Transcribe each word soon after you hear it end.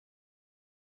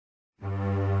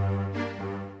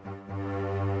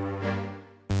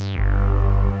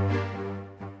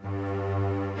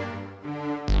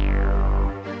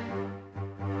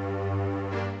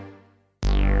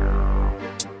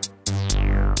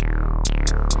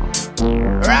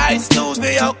Rise to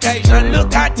the occasion.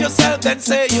 Look at yourself and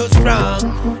say you're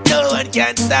strong. No one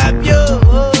can stop you,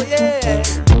 oh yeah.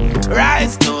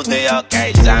 Rise to the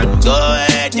occasion. Go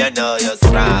ahead, you know you're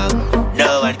strong.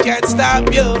 No one can stop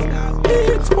you.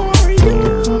 It's for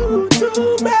you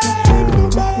to make the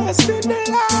best in the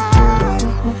life.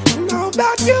 Now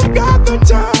that you've got the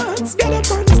chance, get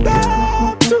up and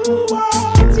step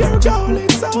towards your goal.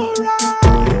 It's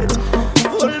alright.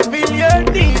 Fulfill your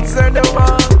needs and the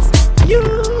wants. You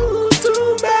to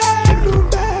make the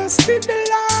best in the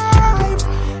life.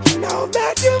 Now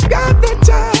that you've got the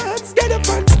chance, get up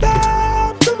and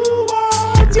step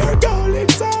towards your goal.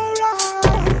 It's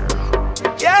alright.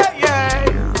 Yeah, yeah.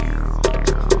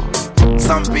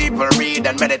 Some people read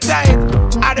and meditate,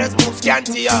 others move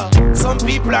scanty, yo. Some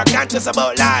people are conscious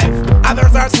about life,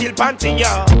 others are still panting,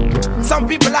 yo. Some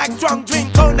people like strong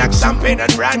drink, cognac, champagne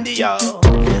and brandy, yo.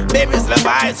 Babies love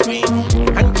ice cream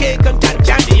and cake and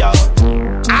candy, yo.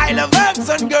 I love herbs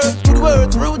and girls, good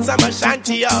words, roots, I'm a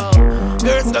shanty, yo.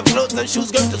 Girls love clothes and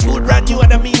shoes, going to school brand new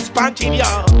and a mean spanking,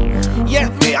 yo. Yes,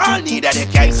 we all need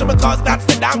education because that's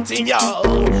the damn thing, yo.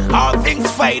 All things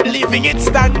fade, living it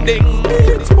standing.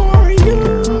 It's for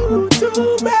you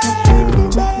to make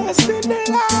the best in the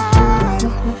life.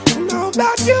 Now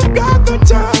that you've got the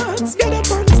chance, get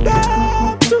up and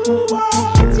step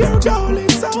towards your goal.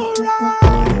 It's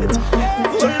alright.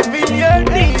 Fulfill your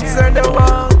needs and the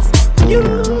wants. You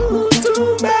to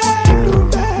make the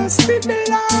best in the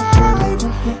life.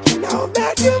 Now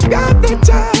that you've got the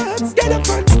chance, get up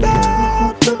and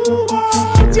step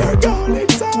towards your goal.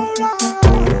 It's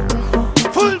alright.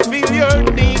 Fulfill your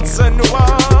needs and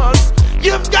wants.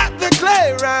 You've got the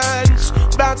clearance,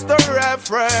 that's the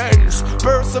reference.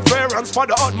 Perseverance for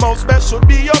the utmost best should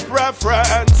be your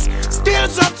preference.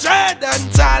 Skills of trade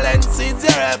and talents is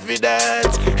your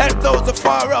evidence. Help those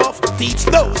afar off, teach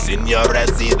those in your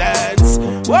residence.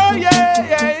 Oh yeah,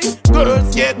 yeah,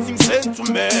 girls getting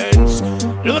sentiments.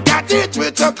 Look at it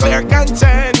with a clear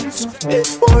conscience.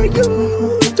 It's for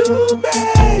you to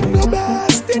make the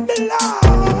best in the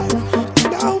life.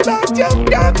 Now that you've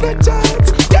got the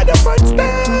chance, get up and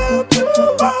step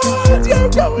towards your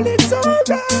goal. It's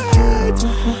alright.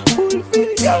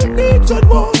 Fulfill your needs and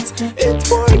wants. It's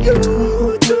for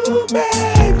you to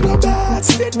make the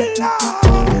best in the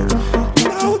life.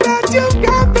 Now that you've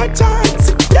got the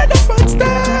chance, get up and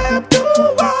step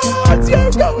towards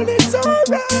your goal. It's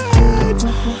alright.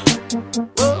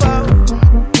 Oh,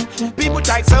 oh. People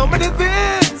try so many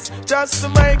things just to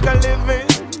make a living.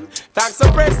 Thanks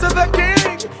and praise to the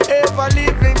King, ever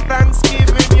living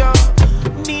thanksgiving, yo.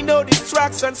 Need no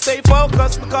distraction, stay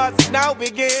focused because it now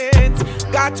begins.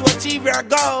 Got to achieve your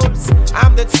goals,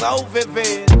 I'm the so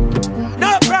vivid.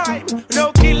 No crime,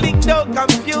 no killing, no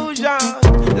confusion.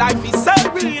 Life is so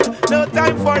real, no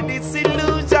time for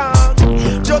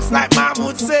disillusion. Just like Mom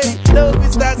would say, love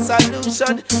is the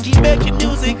solution. Keep making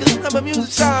music, cause I'm a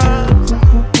musician.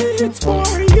 It's for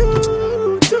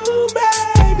you to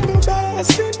make the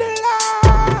best in the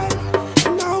life.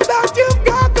 Now that you've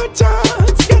got the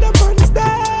chance, get up and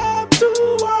step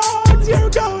towards your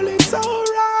goal. It's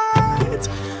alright.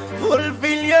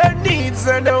 Fulfill your needs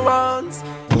and the wants.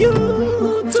 You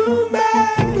to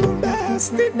make the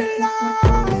best in the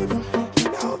life.